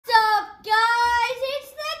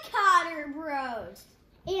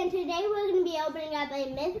And today we're going to be opening up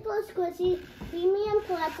a Mythical Squishy Premium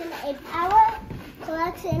Collection, a power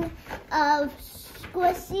collection of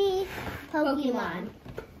squishy Pokemon.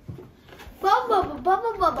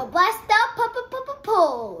 Blast up,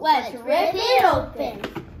 pull. Let's rip it open.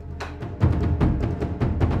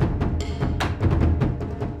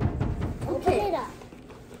 Open it up.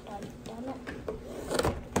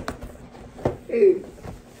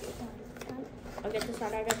 I'll get this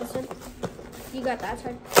side, I got this side. You got that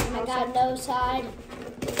side. I got no side.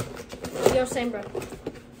 You're same, bro.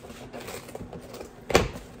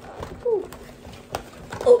 Ooh.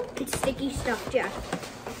 Oh, it's sticky stuff, Jack.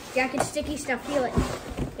 Jack, it's sticky stuff. Feel it.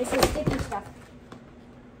 It's the sticky stuff.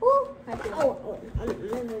 Ooh. I feel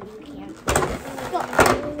You can't.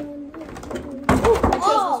 Ooh, I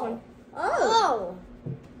chose this one. Oh.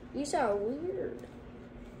 These are weird.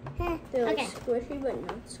 They're like squishy, but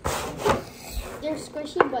not squishy. They're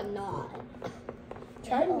squishy, but not.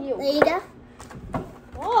 Try you. There you go.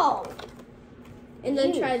 Whoa. And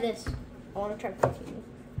then try this. I want to try cooking.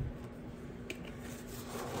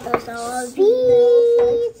 Those are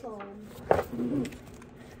bees.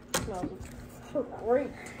 Smells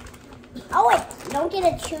great. Oh wait, don't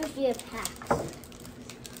get to choose your packs.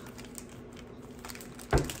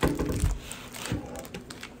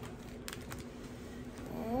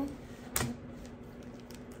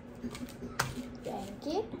 Thank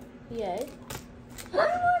you. Yay. I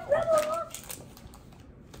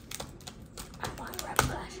want Rebel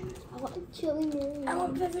Clash. I want Chili Moon. I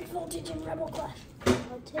want Vivid Voltage and Rebel Clash.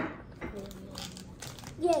 I'll take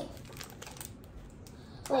Yay.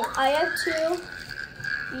 Wait, I have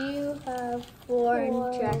 2. You have 4,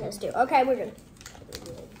 and Jack has 2. Okay, we're good.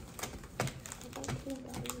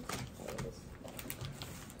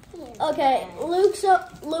 Okay,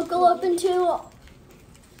 Luke will open 2.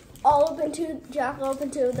 I'll open 2. Jack will open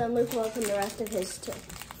 2. Then Luke will open the rest of his 2.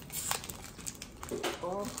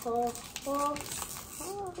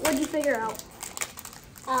 What'd you figure out?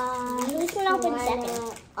 Who's gonna open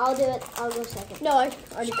second? I'll do it. I'll go second. No, I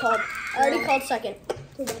already called. I already called second.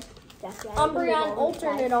 Umbreon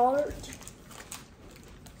alternate art.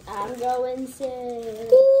 I'm going second.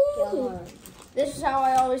 This is how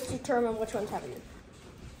I always determine which one's heavier.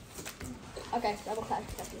 Okay, double clash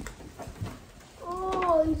second.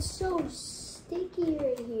 Oh, it's so sticky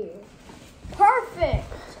right here. Perfect!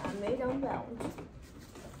 I made them balance.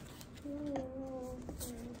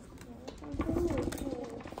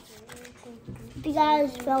 If you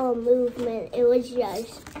guys felt a movement, it was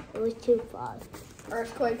too far.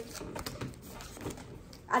 Earthquake.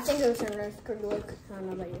 I think it was an earthquake, Luke. I don't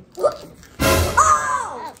know about you.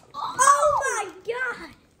 Oh! Oh my god!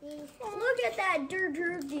 Look at that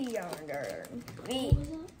dirty yonder.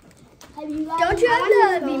 Have you guys Don't you have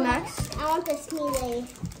the VMAX? I want the Sneelay.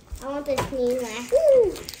 I want the Sneelay.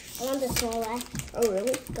 I want the Snorlax. Oh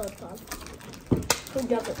really? Gold card. Who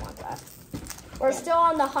doesn't want that? We're still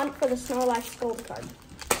on the hunt for the Snorlax gold card.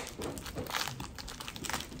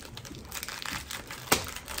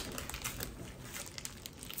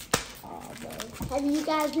 Have you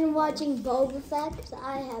guys been watching Boba Fett? 'Cause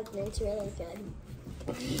I have been. It's really good.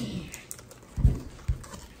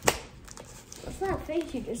 What's that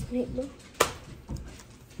face you just made, Luke?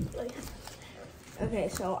 Okay,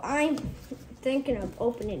 so I'm thinking of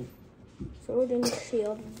opening Sword and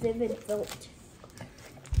Shield Vivid Volt.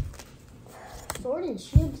 Sword and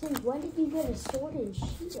Shield? Since when did you get a Sword and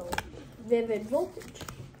Shield? Vivid Voltage.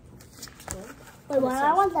 Wait, what?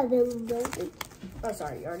 I want that Vivid Voltage. Oh,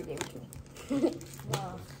 sorry, you already gave it to me.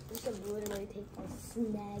 Wow, you could literally take and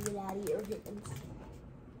snag it out of your hands.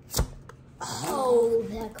 Oh,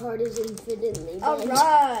 that card is infinitely big.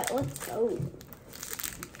 Alright, let's go.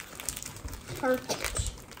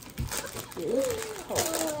 Perfect. Get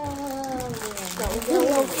a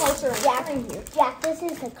little closer. Jack, Jack, this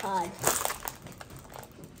is the card.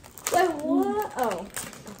 Wait, what? Oh.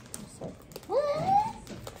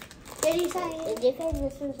 Did you say? Did you say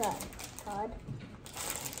this was a card?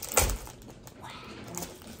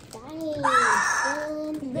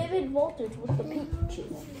 Nice. Vivid Voltage with the Pikachu.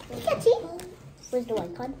 Pikachu? Where's the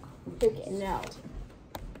white card? Who cares? No.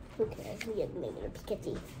 Who cares? We get negative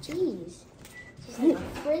Pikachu. Jeez. It's like a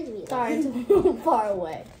frisbee. Sorry, it's a little far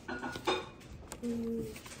away.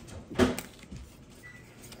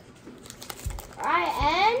 Alright,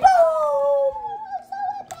 and boom!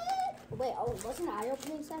 Wait, oh, wasn't I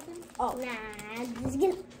opening second? Oh. Nah, this is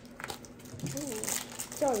gonna...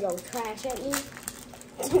 Throwing your trash at me.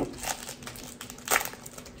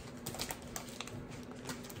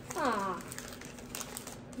 Ah.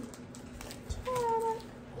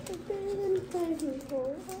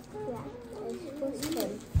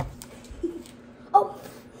 Oh,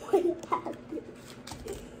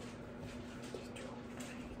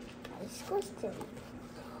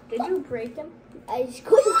 break them? I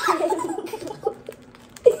squished him.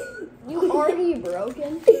 You already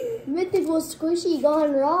broken? Mythical Squishy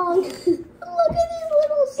gone wrong. Look at these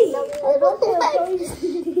little stuffy legs.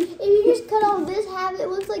 If you just cut off this half, it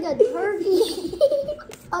looks like a turkey.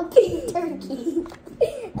 A pink turkey.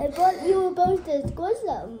 I thought you were supposed to squish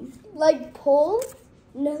them. Like pull?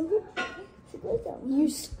 No. Squish them. You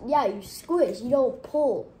squish. You don't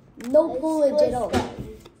pull. No pullage at all.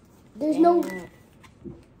 There's no...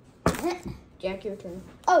 Jack, your turn.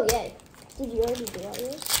 Oh, yay. Did you already do all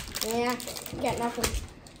yours? Yeah, got nothing.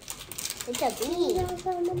 It's a bee.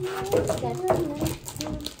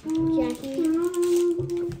 Jackie.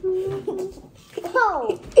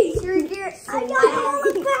 Oh! I got all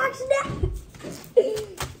the packs now!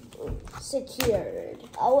 Secured.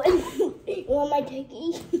 Oh, you want my turkey?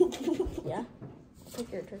 Yeah.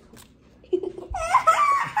 Take your turkey.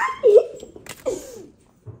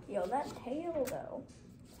 Yo, that tail though.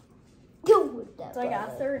 Go with that. It's like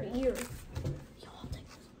a third ear. Yo, I'll take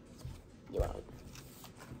this one. You want?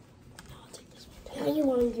 I'll take this one. No, you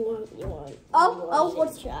want.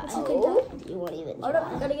 What's try? you think You won't even Hold try.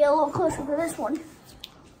 up, gotta get a little closer for this one.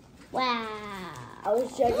 Wow. I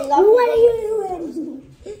was checking out. What are you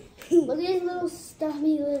doing? Look at his little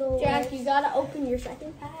stuffy little Jack, legs. you gotta open your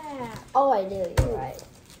second pack. Oh, I do. You're right.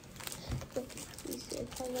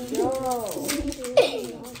 No.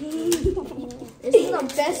 This is the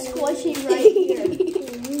best squishy right here.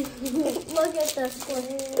 Look at the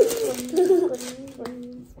squishy.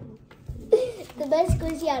 The best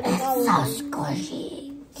squishy out of all of them. Squishy.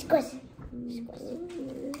 Squish.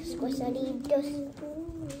 Squishaditos.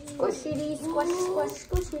 Squishity,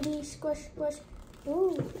 squishity, squish.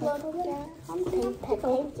 Ooh, Look at that.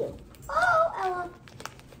 thank you. Oh, Ella.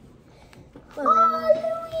 Oh,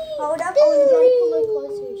 Louise! Hold up. Oh, you gotta pull her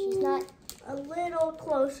closer. She's not. A little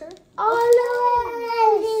closer. Oh,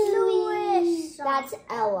 Louise! Louise. That's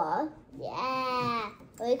Ella. Yeah.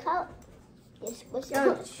 What do you call it? Yo,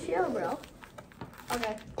 chill, bro.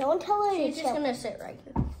 Okay. Don't tell her She's to just chill. gonna sit right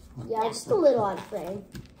here. Yeah, just a little on frame.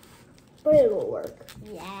 But it will work.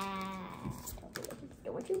 Yeah.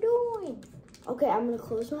 What you doing? Okay, I'm gonna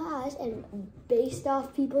close my eyes and based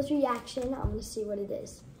off people's reaction, I'm gonna see what it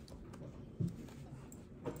is.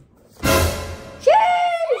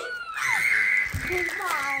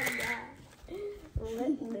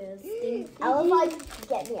 I was like,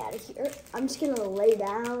 get me out of here. I'm just gonna lay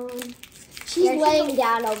down. She's laying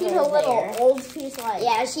down over there. She's a little old. She's like,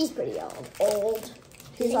 yeah, she's pretty old.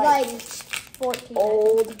 She's like 14.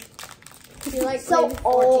 old. She's like So maybe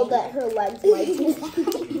 14. old that her legs might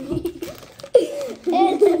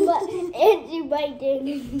and you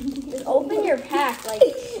biting. Just open your pack, like.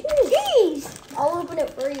 Jeez. I'll open it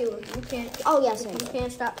for you if you can't. Oh yes, I You know.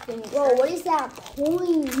 can't stop getting. Bro, what is that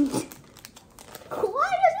point? Why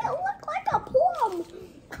does it look like a plum?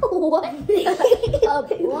 What? A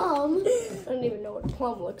plum? I don't even know what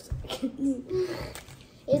plum looks like.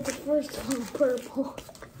 It's the first one purple.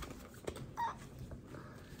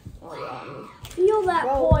 Oh yeah. Feel that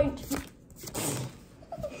Bro. point.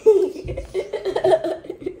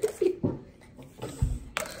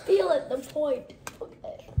 Feel it, the point.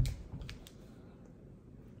 Okay.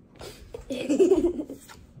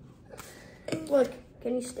 Look,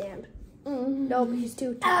 can you stand? No, but he's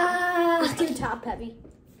too he's too top heavy.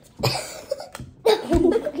 Oh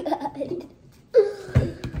my god.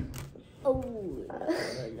 Oh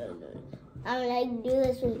no. I'm gonna do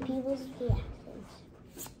this with people's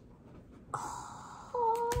reactions.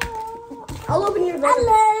 I'll open your I door.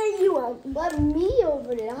 let you up. Let me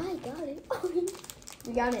open it. I got it.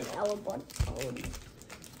 You got an Ella one.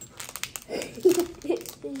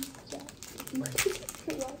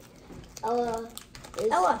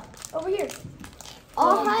 Ella, over here.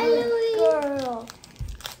 Oh, hi, good Louie. girl.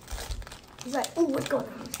 He's like, oh, what's going on?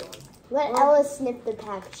 What's going on? Let Ella sniff the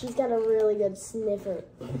pack. She's got a really good sniffer.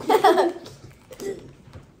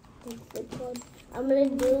 I'm gonna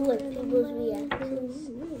do with people's reactions.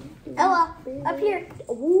 Ella, up here.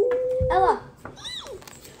 Ooh. Ella.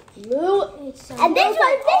 Lou. And this one,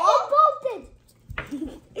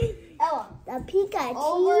 Ella, the Pikachu.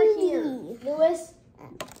 over here. Lewis,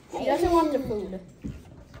 he doesn't want the food.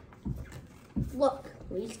 Look,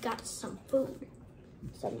 he's got some food.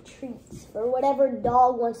 Some treats for whatever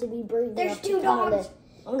dog wants to be brave There's enough to two come dogs.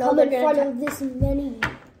 Oh, no, come they're in gonna front attack. of this many.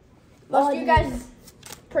 Most of you guys,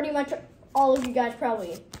 pretty much all of you guys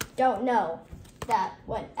probably don't know that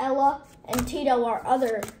when Ella and Tito,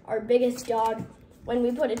 our biggest dog, when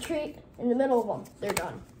we put a treat in the middle of them, they're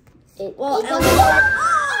done. Well, Ella. Oh my God.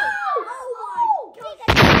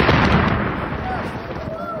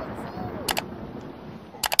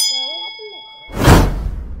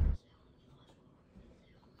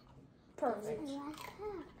 Perfect.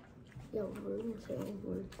 Yo, rooms are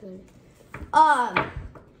worth it.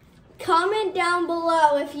 Comment down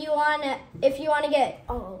below if you wanna get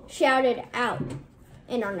shouted out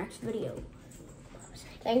in our next video.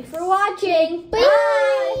 Thanks for watching.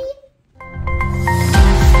 Bye.